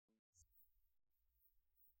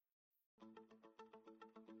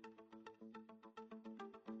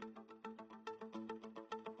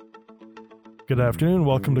Good afternoon.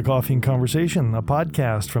 Welcome to Coffee and Conversation, a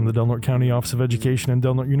podcast from the Del Norte County Office of Education and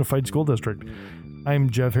Del Norte Unified School District. I'm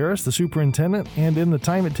Jeff Harris, the superintendent, and in the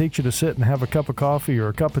time it takes you to sit and have a cup of coffee or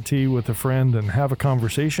a cup of tea with a friend and have a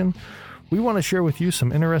conversation, we want to share with you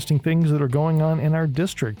some interesting things that are going on in our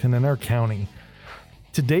district and in our county.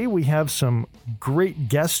 Today we have some great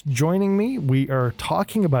guests joining me. We are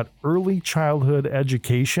talking about early childhood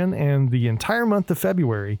education, and the entire month of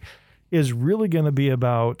February is really going to be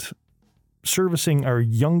about servicing our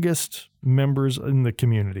youngest members in the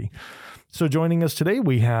community. So joining us today,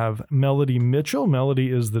 we have Melody Mitchell. Melody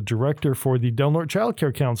is the director for the Del Norte Child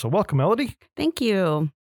Care Council. Welcome, Melody. Thank you.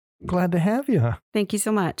 Glad to have you. Thank you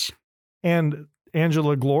so much. And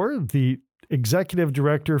Angela Glore, the executive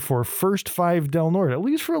director for First 5 Del Norte, at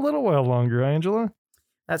least for a little while longer, Angela.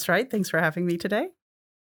 That's right. Thanks for having me today.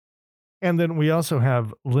 And then we also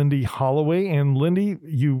have Lindy Holloway. And Lindy,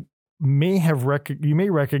 you may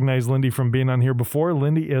recognize Lindy from being on here before.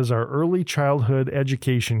 Lindy is our early childhood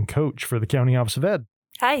education coach for the County Office of Ed.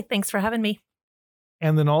 Hi, thanks for having me.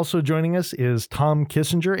 And then also joining us is Tom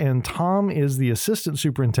Kissinger, and Tom is the assistant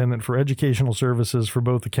superintendent for educational services for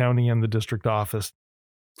both the county and the district office.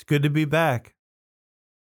 It's good to be back.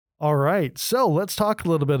 All right, so let's talk a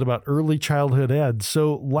little bit about early childhood ed.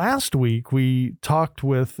 So last week we talked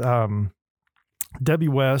with Debbie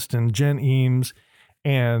West and Jen Eames,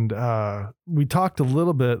 and we talked a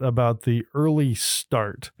little bit about the early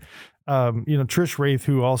start. Trish Wraith,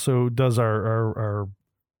 who also does our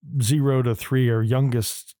 0 to 3, our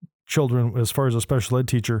youngest children, as far as a special ed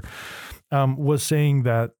teacher, was saying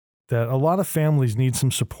that a lot of families need some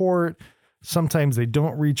support. Sometimes they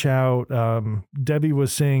don't reach out. Debbie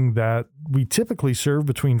was saying that we typically serve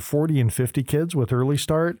between 40 and 50 kids with early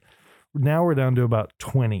start. Now we're down to about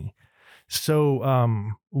 20.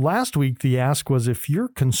 So last week, the ask was, if you're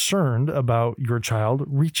concerned about your child,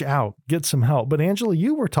 reach out, get some help. But Angela,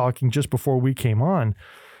 you were talking just before we came on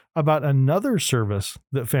about another service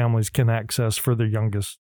that families can access for their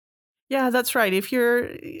youngest. Yeah, that's right. If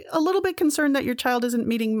you're a little bit concerned that your child isn't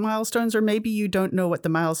meeting milestones, or maybe you don't know what the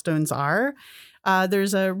milestones are,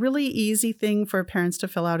 there's a really easy thing for parents to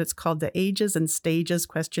fill out. It's called the Ages and Stages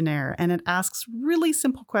Questionnaire, and it asks really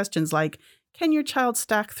simple questions like, can your child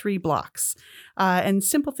stack 3 blocks? And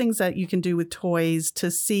simple things that you can do with toys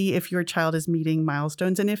to see if your child is meeting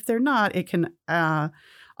milestones. And if they're not, it can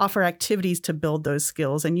offer activities to build those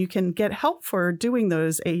skills. And you can get help for doing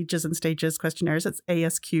those Ages and Stages questionnaires. It's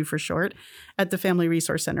ASQ for short, at the Family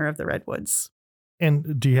Resource Center of the Redwoods.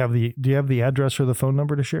 And do you have the address or the phone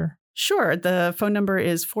number to share? Sure. The phone number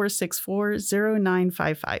is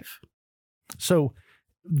 464-0955. So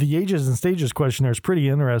the Ages and Stages questionnaire is pretty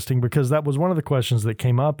interesting, because that was one of the questions that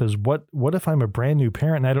came up is what if I'm a brand new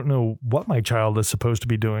parent and I don't know what my child is supposed to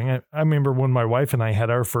be doing? I remember when my wife and I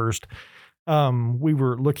had our first, we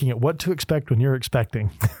were looking at what to expect when you're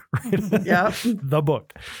expecting, right? Yeah. The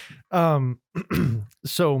book.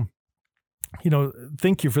 So,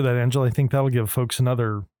 thank you for that, Angela. I think that'll give folks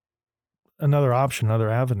another option,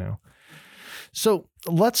 another avenue. So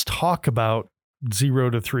let's talk about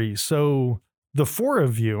 0 to 3. So the 4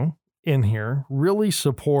 of you in here really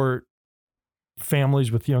support families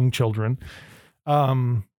with young children.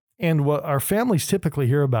 And what our families typically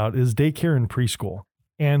hear about is daycare and preschool.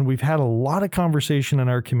 And we've had a lot of conversation in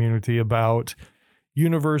our community about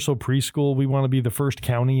universal preschool. We want to be the first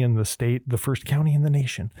county in the state, the first county in the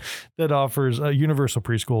nation that offers a universal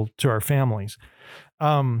preschool to our families.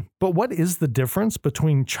 But what is the difference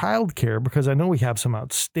between childcare? Because I know we have some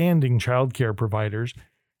outstanding childcare providers,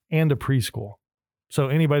 and a preschool. So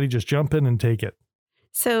anybody just jump in and take it.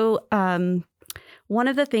 So one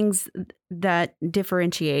of the things that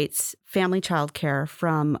differentiates family childcare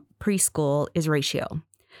from preschool is ratio.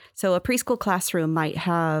 So a preschool classroom might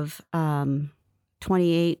have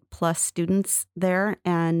 28 plus students there,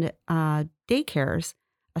 and daycares,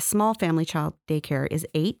 a small family child daycare is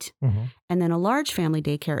 8, and then a large family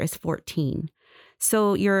daycare is 14.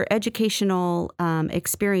 So your educational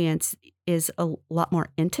experience is a lot more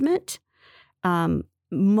intimate.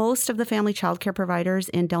 Most of the family childcare providers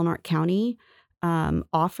in Del Norte County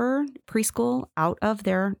offer preschool out of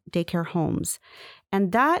their daycare homes.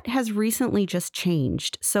 And that has recently just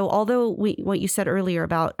changed. So although what you said earlier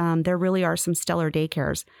about there really are some stellar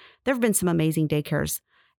daycares, there have been some amazing daycares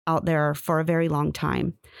out there for a very long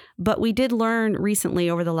time. But we did learn recently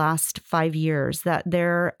over the last 5 years that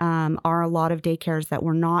there are a lot of daycares that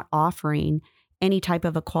were not offering any type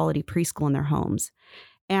of a quality preschool in their homes.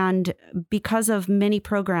 And because of many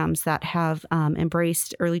programs that have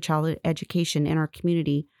embraced early childhood education in our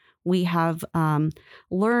community, we have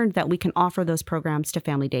learned that we can offer those programs to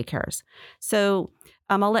family daycares. So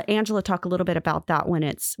I'll let Angela talk a little bit about that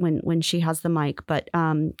when she has the mic. But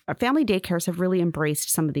our family daycares have really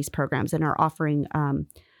embraced some of these programs and are offering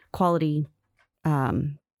quality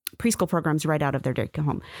preschool programs right out of their daycare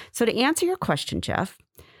home. So to answer your question, Jeff,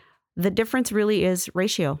 the difference really is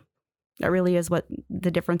ratio. That really is what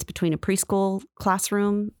the difference between a preschool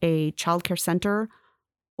classroom, a childcare center,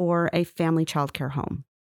 or a family childcare home.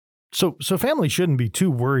 So families shouldn't be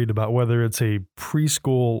too worried about whether it's a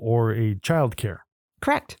preschool or a childcare.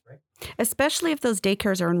 Correct. Right. Especially if those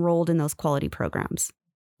daycares are enrolled in those quality programs.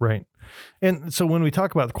 Right. And so when we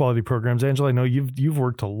talk about the quality programs, Angela, I know you've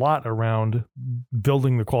worked a lot around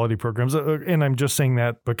building the quality programs. And I'm just saying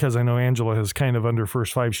that because I know Angela has kind of under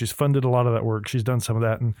First Five. She's funded a lot of that work. She's done some of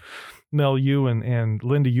that. And Mel, you and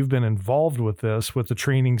Linda, you've been involved with this, with the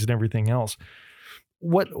trainings and everything else.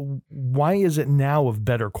 Why is it now of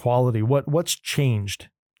better quality? What's changed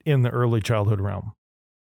in the early childhood realm?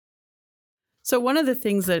 So one of the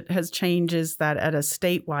things that has changed is that at a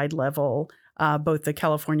statewide level, both the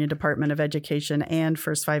California Department of Education and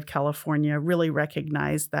First Five California really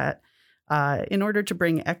recognized that in order to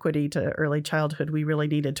bring equity to early childhood, we really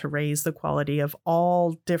needed to raise the quality of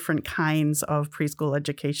all different kinds of preschool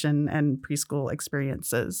education and preschool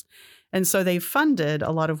experiences. And so they funded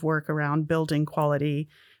a lot of work around building quality,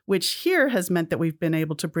 which here has meant that we've been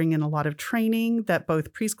able to bring in a lot of training that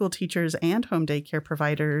both preschool teachers and home daycare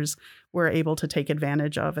providers were able to take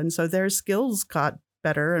advantage of. And so their skills got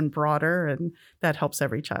better and broader, and that helps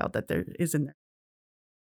every child that there is in there.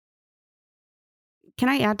 Can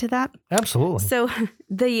I add to that? Absolutely. So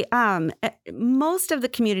the most of the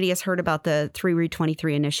community has heard about the 3 Read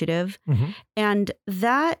 23 initiative, and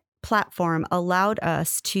that platform allowed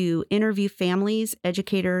us to interview families,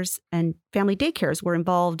 educators, and family daycares were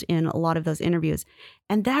involved in a lot of those interviews.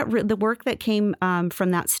 And the work that came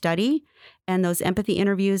from that study and those empathy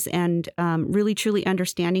interviews and really truly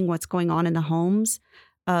understanding what's going on in the homes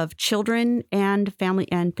of children and family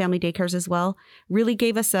daycares as well really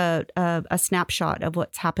gave us a snapshot of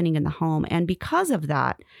what's happening in the home. And because of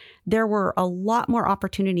that, there were a lot more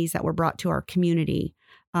opportunities that were brought to our community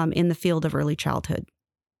in the field of early childhood.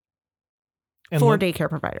 For daycare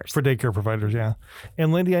providers. For daycare providers, yeah.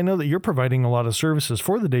 And Lindy, I know that you're providing a lot of services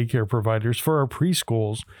for the daycare providers, for our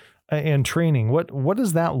preschools and training. What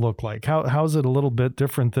does that look like? How is it a little bit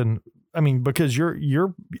different than, because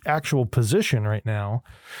your actual position right now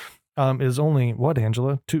is only, what,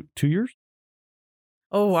 Angela, two years?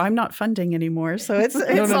 Oh, I'm not funding anymore, so it's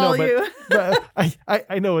all you. But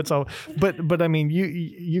I know it's all, but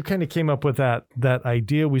you kind of came up with that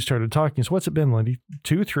idea. We started talking. So what's it been, Lindy?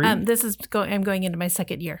 2, 3? I'm going into my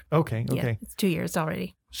second year. Okay. Yeah, it's 2 years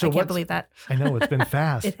already. So I can't believe that. I know it's been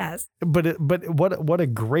fast. It has. But what a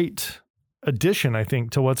great addition, I think,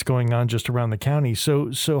 to what's going on just around the county.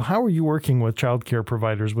 So how are you working with childcare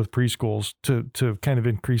providers, with preschools to kind of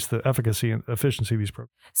increase the efficacy and efficiency of these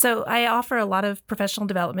programs? So I offer a lot of professional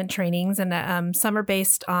development trainings, and some are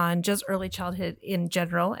based on just early childhood in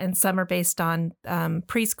general, and some are based on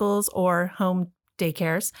preschools or home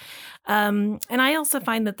daycares. And I also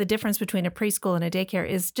find that the difference between a preschool and a daycare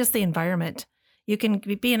is just the environment. You can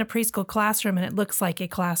be in a preschool classroom and it looks like a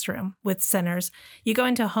classroom with centers. You go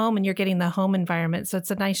into a home and you're getting the home environment. So it's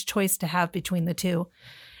a nice choice to have between the two.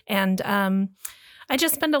 And I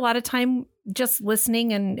just spend a lot of time just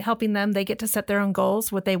listening and helping them. They get to set their own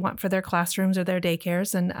goals, what they want for their classrooms or their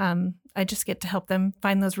daycares. And I just get to help them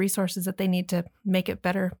find those resources that they need to make it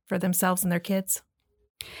better for themselves and their kids.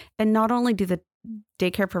 And not only do the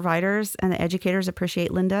daycare providers and the educators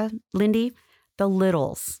appreciate Lindy, the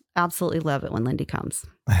littles absolutely love it when Lindy comes.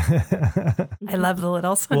 I love the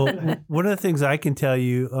littles. Well, one of the things I can tell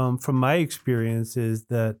you from my experience is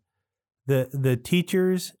that the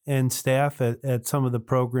teachers and staff at some of the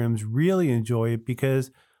programs really enjoy it, because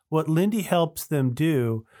what Lindy helps them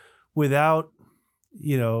do without,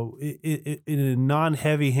 in a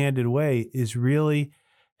non-heavy-handed way, is really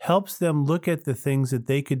helps them look at the things that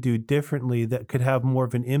they could do differently that could have more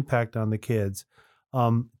of an impact on the kids.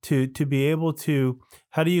 To be able to,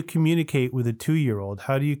 how do you communicate with a 2-year-old?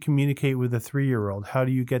 How do you communicate with a 3-year-old? How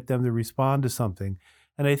do you get them to respond to something?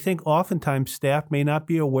 And I think oftentimes staff may not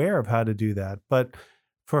be aware of how to do that, but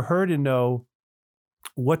for her to know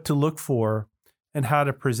what to look for and how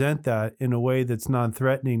to present that in a way that's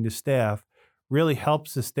non-threatening to staff really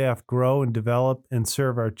helps the staff grow and develop and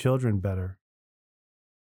serve our children better.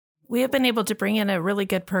 We have been able to bring in a really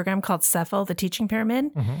good program called CEFL, the Teaching Pyramid,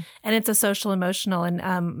 and it's a social emotional. And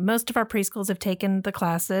most of our preschools have taken the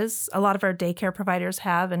classes. A lot of our daycare providers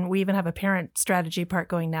have, and we even have a parent strategy part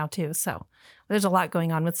going now too. So there's a lot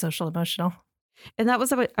going on with social emotional. And that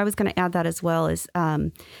was what I was going to add that as well is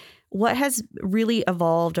what has really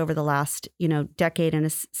evolved over the last, decade and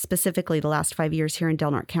specifically the last 5 years here in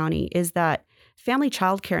Del Norte County is that family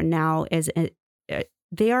childcare now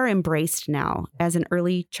they are embraced now as an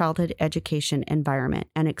early childhood education environment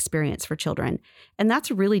and experience for children. And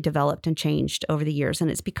that's really developed and changed over the years.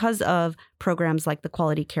 And it's because of programs like the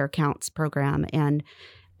Quality Care Counts program and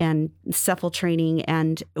CEFL training.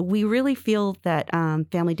 And we really feel that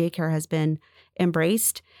family daycare has been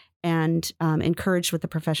embraced and encouraged with the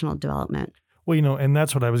professional development. Well, and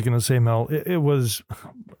that's what I was going to say, Mel. It was,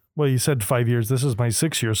 well, you said 5 years. This is my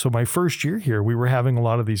 6th year. So my first year here, we were having a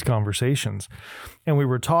lot of these conversations, and we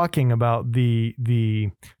were talking about the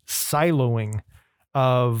siloing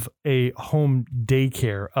of a home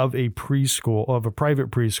daycare, of a preschool, of a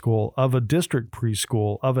private preschool, of a district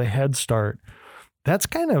preschool, of a Head Start. That's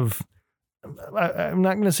kind of, I'm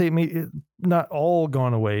not going to say not all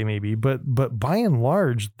gone away maybe, but by and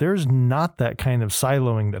large, there's not that kind of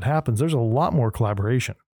siloing that happens. There's a lot more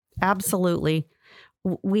collaboration. Absolutely.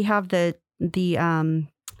 We have the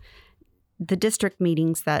district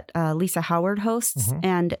meetings that Lisa Howard hosts,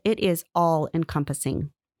 and it is all encompassing.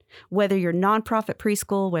 Whether you're nonprofit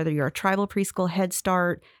preschool, whether you're a tribal preschool, Head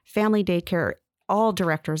Start, family daycare, all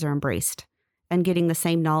directors are embraced and getting the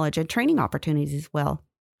same knowledge and training opportunities as well.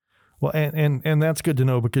 Well, and that's good to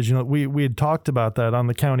know because, we had talked about that on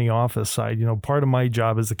the county office side. Part of my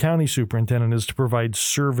job as the county superintendent is to provide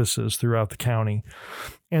services throughout the county.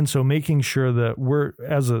 And so making sure that we're,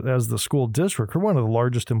 as the school district, we're one of the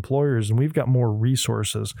largest employers and we've got more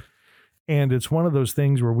resources. And it's one of those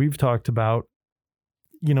things where we've talked about,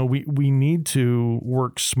 we need to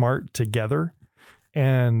work smart together.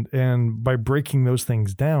 And by breaking those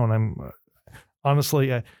things down,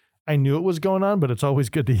 honestly, I knew it was going on, but it's always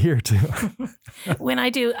good to hear too. When I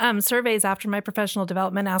do surveys after my professional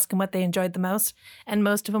development, ask them what they enjoyed the most, and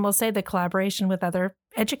most of them will say the collaboration with other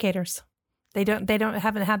educators. They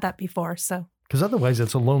haven't had that before, so because otherwise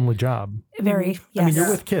it's a lonely job. Very. Yes. I mean, you're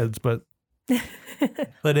with kids, but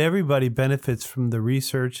but everybody benefits from the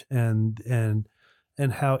research and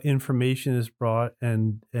how information is brought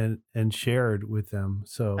and shared with them.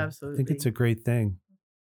 So Absolutely. I think it's a great thing.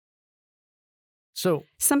 So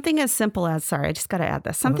something as simple as, sorry, I just got to add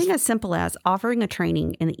this. Something as simple as offering a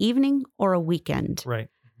training in the evening or a weekend. Right.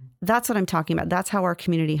 That's what I'm talking about. That's how our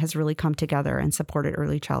community has really come together and supported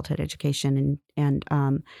early childhood education and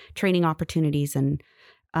training opportunities. And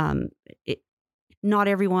not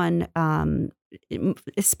everyone,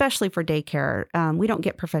 especially for daycare, we don't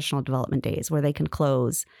get professional development days where they can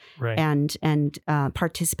close and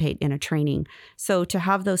participate in a training. So to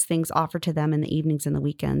have those things offered to them in the evenings and the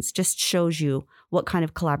weekends just shows you what kind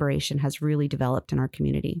of collaboration has really developed in our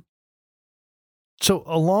community. So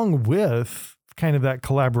along with kind of that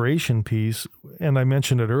collaboration piece, and I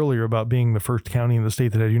mentioned it earlier about being the first county in the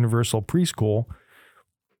state that had universal preschool,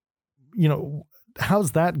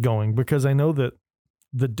 how's that going? Because I know that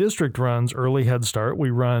the district runs early Head Start. We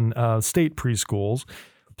run state preschools.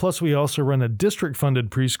 Plus, we also run a district-funded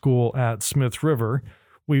preschool at Smith River.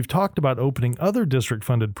 We've talked about opening other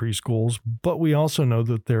district-funded preschools, but we also know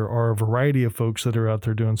that there are a variety of folks that are out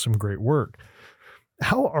there doing some great work.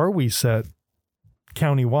 How are we set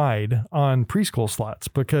countywide on preschool slots?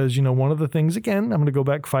 Because, one of the things, again, I'm going to go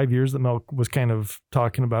back 5 years that Mel was kind of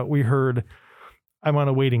talking about. We heard, I'm on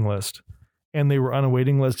a waiting list. And they were on a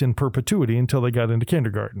waiting list in perpetuity until they got into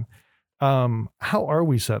kindergarten. How are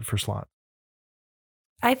we set for slot?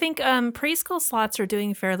 I think preschool slots are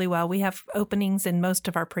doing fairly well. We have openings in most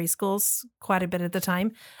of our preschools quite a bit at the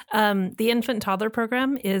time. The infant and toddler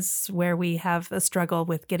program is where we have a struggle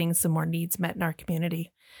with getting some more needs met in our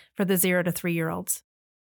community for the 0 to 3-year-olds.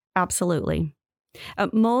 Absolutely.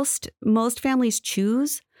 Most families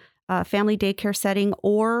choose a family daycare setting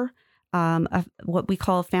or what we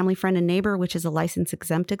call family friend and neighbor, which is a license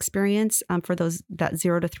exempt experience for that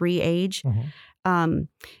 0 to 3 age.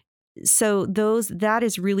 So that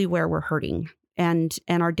is really where we're hurting, and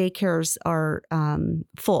our daycares are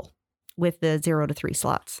full with the 0 to 3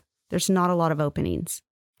 slots. There's not a lot of openings.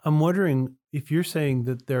 I'm wondering if you're saying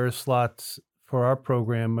that there are slots for our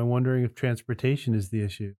program. I'm wondering if transportation is the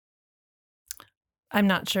issue. I'm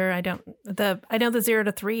not sure. I know the 0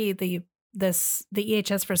 to 3 the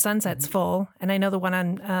EHS for Sunset's full, and I know the one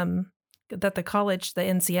on that the college, the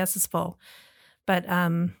NCS, is full. But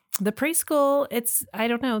the preschool, I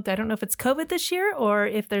don't know. I don't know if it's COVID this year or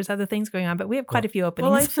if there's other things going on, but we have quite a few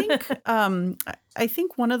openings. Well, I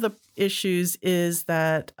think one of the issues is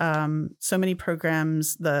that so many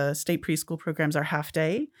programs, the state preschool programs, are half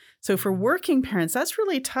day. So for working parents, that's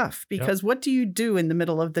really tough because what do you do in the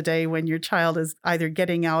middle of the day when your child is either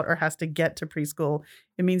getting out or has to get to preschool?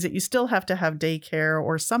 It means that you still have to have daycare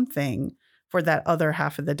or something for that other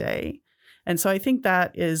half of the day. And so I think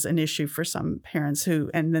that is an issue for some parents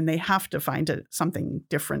and then they have to find something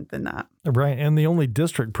different than that. Right. And the only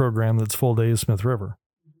district program that's full day is Smith River.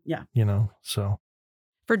 Yeah. So.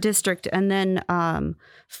 For district. And then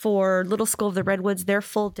for Little School of the Redwoods, they're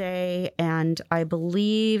full day. And I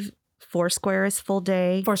believe Foursquare is full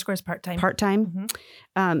day. Foursquare is part-time. Part-time.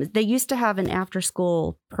 Mm-hmm. They used to have an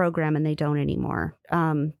after-school program and they don't anymore.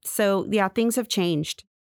 So, things have changed.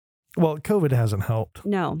 Well, COVID hasn't helped.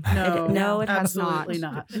 No, it has absolutely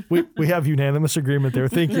not. We have unanimous agreement there.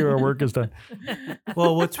 Thank you. Our work is done.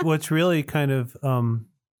 Well, what's really kind of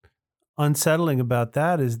unsettling about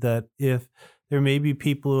that is that if there may be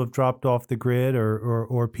people who have dropped off the grid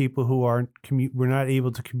or people who we're not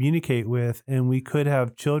able to communicate with, and we could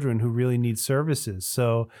have children who really need services.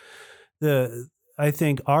 So I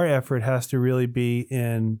think our effort has to really be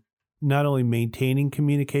in not only maintaining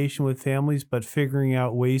communication with families, but figuring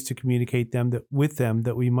out ways to communicate with them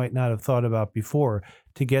that we might not have thought about before,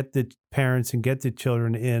 to get the parents and get the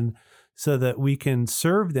children in so that we can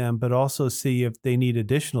serve them, but also see if they need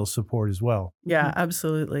additional support as well. Yeah,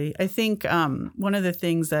 absolutely. I think one of the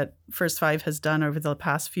things that First Five has done over the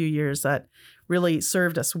past few years that really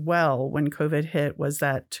served us well when COVID hit was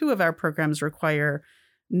that 2 of our programs require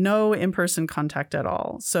no in-person contact at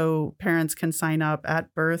all. So parents can sign up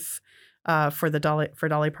at birth for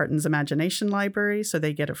Dolly Parton's Imagination Library. So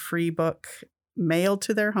they get a free book mailed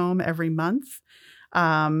to their home every month.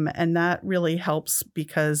 And that really helps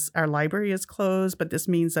because our library is closed, but this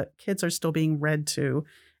means that kids are still being read to.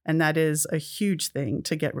 And that is a huge thing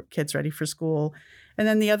to get kids ready for school. And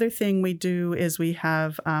then the other thing we do is we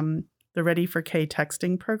have the Ready for K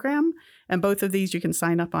texting program. And both of these you can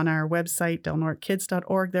sign up on our website,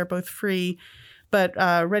 delnortkids.org. They're both free. But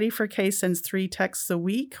Ready for K sends 3 texts a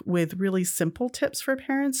week with really simple tips for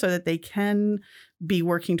parents so that they can be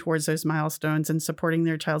working towards those milestones and supporting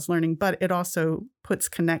their child's learning. But it also puts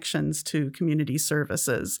connections to community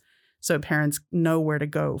services so parents know where to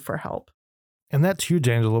go for help. And that's huge,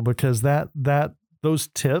 Angela, because those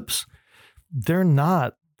tips, they're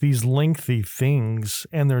not these lengthy things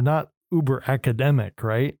and they're not uber academic,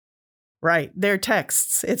 right? Right. They're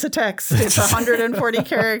texts. It's a text. It's 140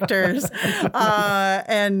 characters.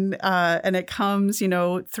 And it comes,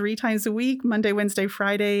 3 times a week, Monday, Wednesday,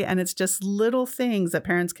 Friday. And it's just little things that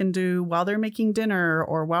parents can do while they're making dinner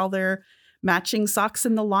or while they're matching socks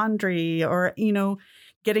in the laundry or,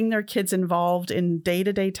 getting their kids involved in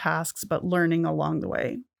day-to-day tasks, but learning along the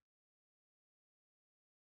way.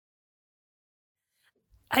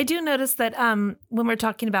 I do notice that when we're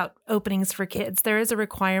talking about openings for kids, there is a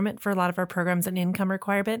requirement for a lot of our programs, an income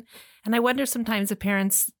requirement. And I wonder sometimes if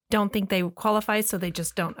parents don't think they qualify, so they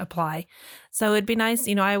just don't apply. So it'd be nice,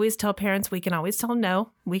 I always tell parents, we can always tell them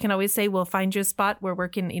no. We can always say, we'll find you a spot. We're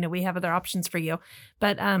working, we have other options for you.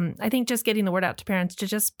 But I think just getting the word out to parents to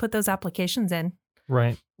just put those applications in.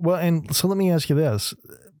 Right. Well, and so let me ask you this.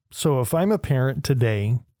 So if I'm a parent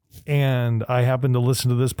today, and I happen to listen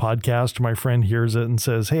to this podcast, my friend hears it and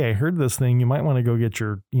says, hey, I heard this thing. You might want to go get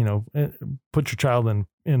your, put your child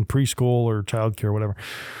in preschool or childcare or whatever.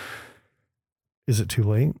 Is it too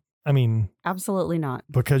late? I mean, absolutely not.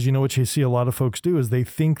 Because what you see a lot of folks do is they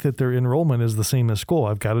think that their enrollment is the same as school.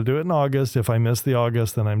 I've got to do it in August. If I miss the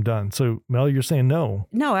August, then I'm done. So Mel, you're saying no.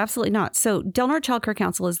 No, absolutely not. So Del Norte Child Care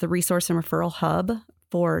Council is the resource and referral hub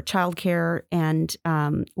for childcare, and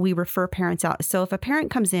we refer parents out. So if a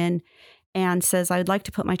parent comes in and says, I'd like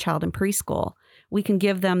to put my child in preschool, we can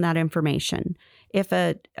give them that information. If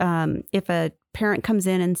a parent comes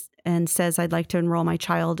in and says, I'd like to enroll my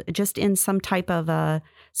child just in some type of a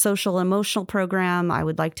social emotional program, I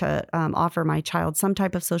would like to offer my child some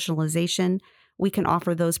type of socialization, we can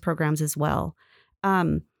offer those programs as well.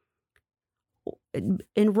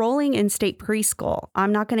 Enrolling in state preschool,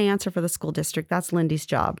 I'm not going to answer for the school district. That's Lindy's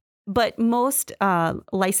job. But most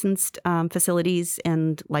licensed facilities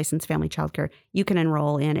and licensed family childcare, you can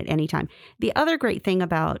enroll in at any time. The other great thing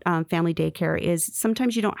about family daycare is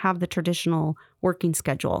sometimes you don't have the traditional working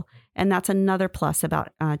schedule. And that's another plus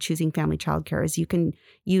about choosing family childcare is you can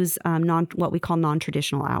use what we call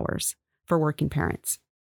non-traditional hours for working parents.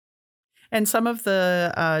 And some of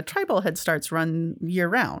the tribal Head Starts run year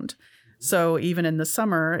round. So even in the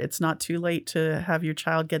summer, it's not too late to have your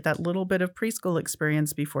child get that little bit of preschool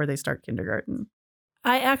experience before they start kindergarten.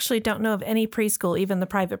 I actually don't know of any preschool, even the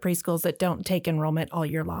private preschools, that don't take enrollment all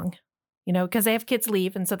year long. Because they have kids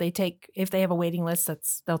leave, and so if they have a waiting list,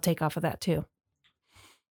 they'll take off of that too.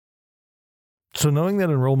 So knowing that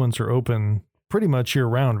enrollments are open pretty much year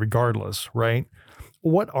round, regardless, right?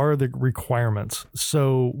 What are the requirements?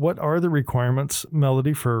 So what are the requirements,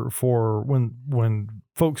 Melody, for when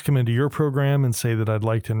folks come into your program and say that I'd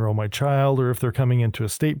like to enroll my child, or if they're coming into a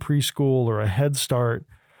state preschool or a Head Start,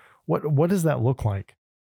 what does that look like?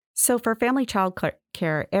 So for family child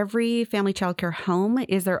care, every family child care home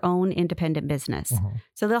is their own independent business. Mm-hmm.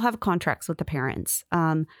 So they'll have contracts with the parents.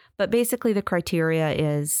 But basically the criteria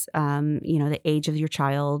is, the age of your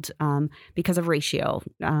child because of ratio,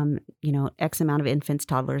 X amount of infants,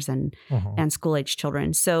 toddlers, and school-age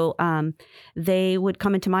children. So they would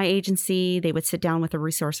come into my agency. They would sit down with a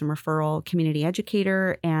resource and referral community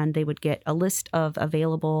educator, and they would get a list of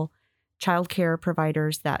available child care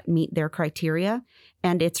providers that meet their criteria.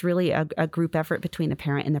 And it's really a group effort between the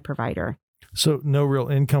parent and the provider. So no real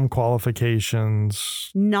income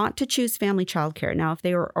qualifications? Not to choose family child care. Now, if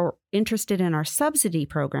they are interested in our subsidy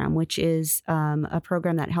program, which is a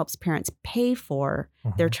program that helps parents pay for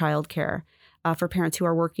their child care for parents who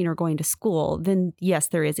are working or going to school, then yes,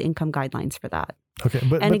 there is income guidelines for that. Okay,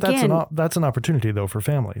 but again, that's an opportunity, though, for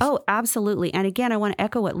families. Oh, absolutely. And again, I want to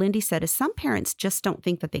echo what Lindy said, is some parents just don't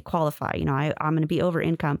think that they qualify. I'm going to be over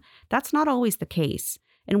income. That's not always the case.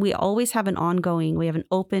 And we always have an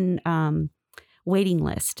open waiting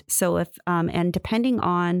list. So if, and depending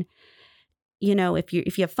on, if you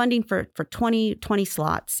have funding for 20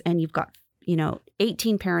 slots and you've got,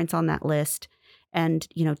 18 parents on that list, and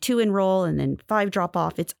 2 enroll and then 5 drop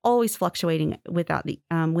off, it's always fluctuating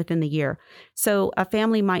within the year. So a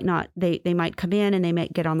family might not, they might come in and they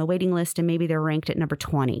might get on the waiting list and maybe they're ranked at number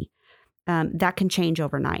 20. That can change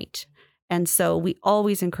overnight. And so we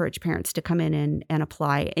always encourage parents to come in and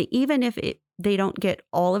apply. Even if they don't get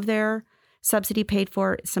all of their subsidy paid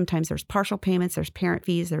for, sometimes there's partial payments, there's parent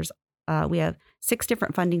fees, we have 6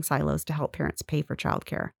 different funding silos to help parents pay for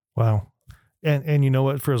childcare. Wow. And you know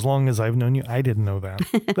what? For as long as I've known you, I didn't know that.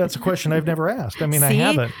 That's a question I've never asked. I mean, See? I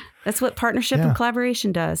haven't. That's what partnership and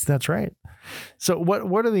collaboration does. That's right. So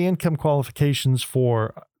what are the income qualifications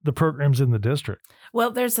for the programs in the district?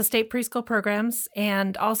 Well, there's the state preschool programs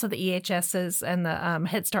and also the EHSs and the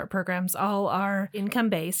Head Start programs. All are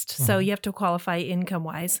income-based, so you have to qualify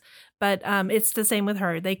income-wise. But it's the same with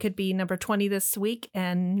her. They could be number 20 this week,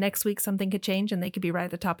 and next week something could change, and they could be right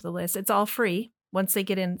at the top of the list. It's all free. Once they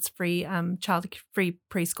get in, it's free, child-free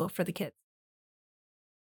preschool for the kids.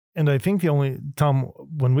 And I think Tom,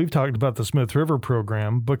 when we've talked about the Smith River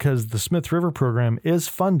program, because the Smith River program is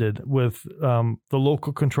funded with the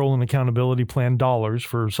local control and accountability plan dollars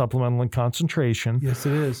for supplemental and concentration. Yes,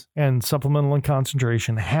 it is. And supplemental and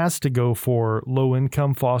concentration has to go for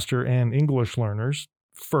low-income foster and English learners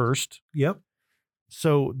first. Yep.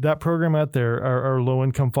 So that program out there, our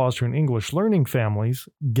low-income foster and English learning families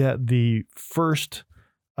get the first,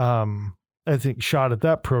 shot at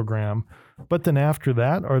that program. But then after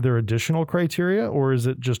that, are there additional criteria, or is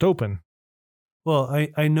it just open? Well,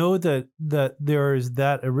 I know that there is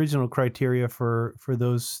that original criteria for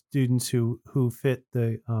those students who fit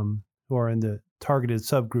who are in the targeted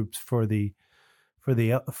subgroups for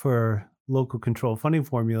local control funding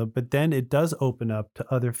formula, but then it does open up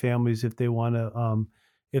to other families if they want to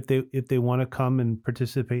if they want to come and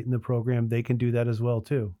participate in the program, they can do that as well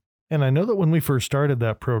too. And I know that when we first started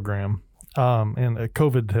that program, and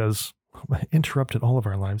COVID has interrupted all of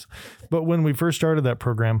our lives, but when we first started that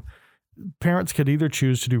program, parents could either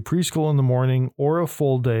choose to do preschool in the morning or a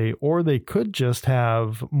full day, or they could just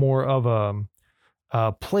have more of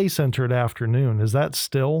a play-centered afternoon. Is that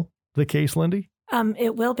still the case, Lindy?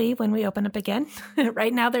 It will be when we open up again.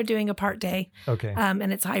 Right now they're doing a part day. Okay.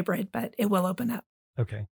 And it's hybrid, but it will open up.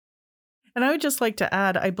 Okay. And I would just like to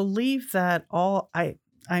add, I believe that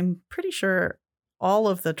I'm pretty sure all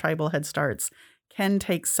of the tribal Head Starts can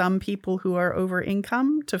take some people who are over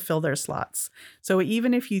income to fill their slots. So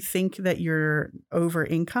even if you think that you're over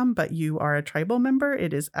income, but you are a tribal member,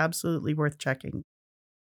 it is absolutely worth checking.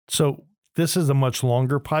 So this is a much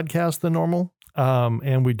longer podcast than normal.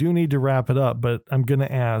 And we do need to wrap it up, but I'm going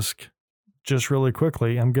to ask just really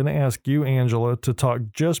quickly, I'm going to ask you, Angela, to talk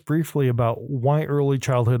just briefly about why early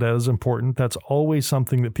childhood is important. That's always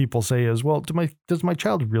something that people say is, well, does my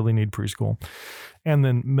child really need preschool? And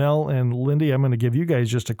then Mel and Lindy, I'm going to give you guys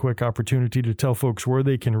just a quick opportunity to tell folks where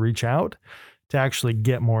they can reach out to actually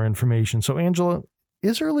get more information. So Angela,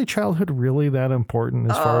 is early childhood really that important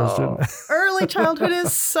as far as... Early early childhood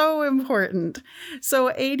is so important.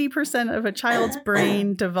 So 80% of a child's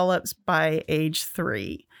brain develops by age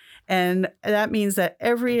 3. And that means that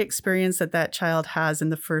every experience that child has in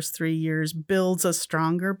the first 3 years builds a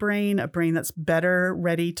stronger brain, a brain that's better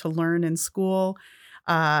ready to learn in school.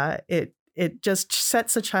 It just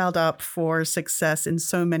sets a child up for success in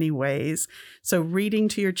so many ways. So reading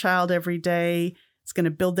to your child every day, it's going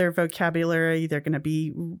to build their vocabulary. They're going to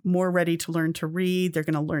be more ready to learn to read. They're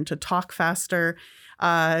going to learn to talk faster.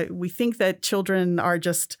 We think that children are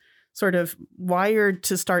just sort of wired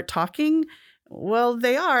to start talking. Well,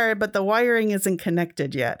 they are, but the wiring isn't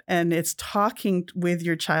connected yet. And it's talking with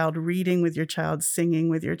your child, reading with your child, singing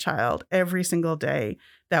with your child every single day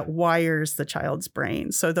that wires the child's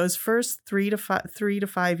brain. So those first 3 to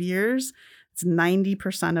 5 years, it's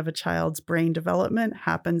 90% of a child's brain development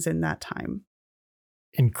happens in that time.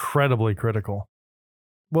 Incredibly critical.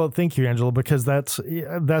 Well, thank you, Angela, because that's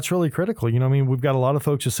really critical. You know, I mean, we've got a lot of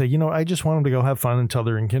folks that say, you know, I just want them to go have fun until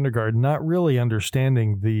they're in kindergarten, not really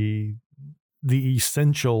understanding the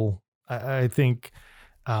essential, I think,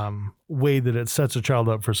 way that it sets a child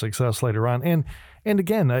up for success later on. And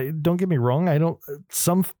again, don't get me wrong.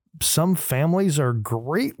 Some families are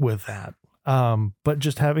great with that. But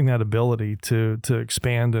just having that ability to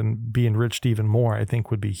expand and be enriched even more, I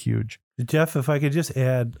think would be huge. Jeff, if I could just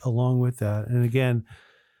add along with that. And again,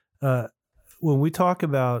 when we talk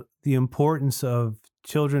about the importance of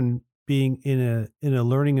children being in a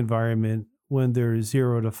learning environment when they're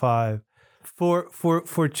 0 to 5,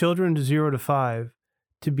 for children 0 to 5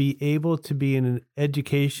 to be able to be in an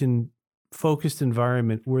education focused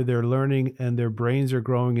environment where they're learning and their brains are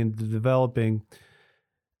growing and developing,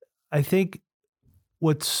 I think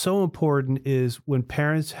what's so important is when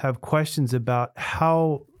parents have questions about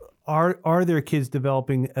how are their kids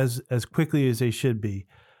developing as quickly as they should be?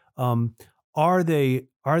 Are they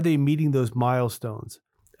meeting those milestones?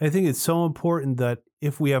 I think it's so important that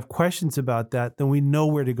if we have questions about that, then we know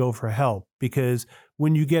where to go for help, because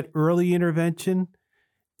when you get early intervention,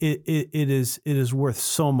 it is worth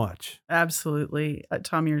so much. Absolutely.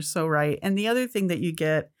 Tom, you're so right. And the other thing that you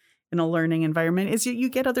get in a learning environment is you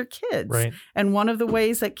get other kids. Right. And one of the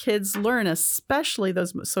ways that kids learn, especially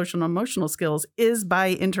those social and emotional skills, is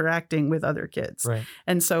by interacting with other kids. Right.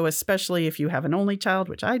 And so especially if you have an only child,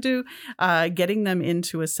 which I do, getting them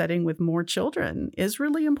into a setting with more children is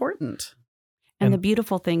really important. And the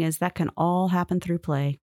beautiful thing is that can all happen through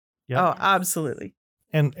play. Yep. Oh, absolutely.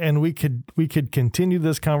 And we could continue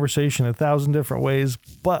this conversation 1,000 different ways,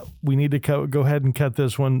 but we need to go ahead and cut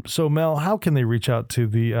this one. So Mel, how can they reach out to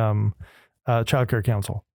the Child Care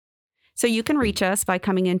Council? So you can reach us by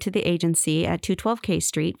coming into the agency at 212 K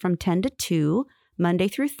Street from 10 to 2, Monday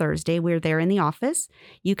through Thursday. We're there in the office.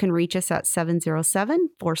 You can reach us at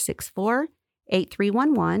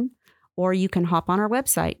 707-464-8311, or you can hop on our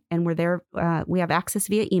website, and we're there. We have access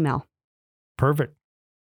via email. Perfect.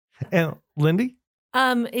 And Lindy?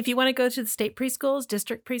 If you want to go to the state preschools,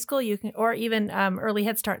 district preschool, you can, or even early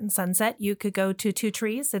Head Start and Sunset, you could go to Two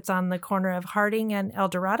Trees. It's on the corner of Harding and El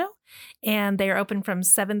Dorado, and they are open from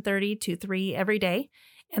 7:30 to 3 every day.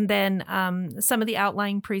 And then some of the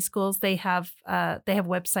outlying preschools, they have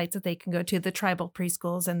websites that they can go to, the tribal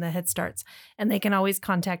preschools and the Head Starts, and they can always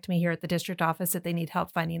contact me here at the district office if they need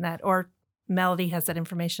help finding that, or Melody has that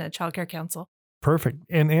information at Child Care Council. Perfect.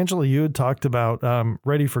 And Angela, you had talked about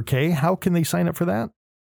Ready for K. How can they sign up for that?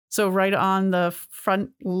 So right on the front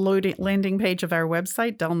landing page of our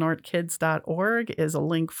website, delnortkids.org, is a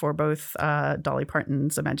link for both Dolly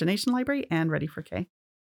Parton's Imagination Library and Ready for K.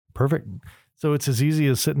 Perfect. So it's as easy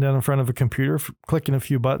as sitting down in front of a computer, clicking a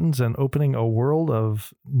few buttons, and opening a world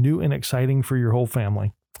of new and exciting for your whole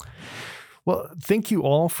family. Well, thank you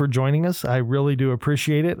all for joining us. I really do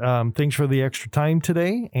appreciate it. Thanks for the extra time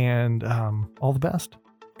today, and all the best.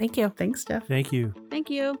 Thank you. Thanks, Jeff. Thank you. Thank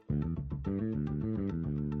you.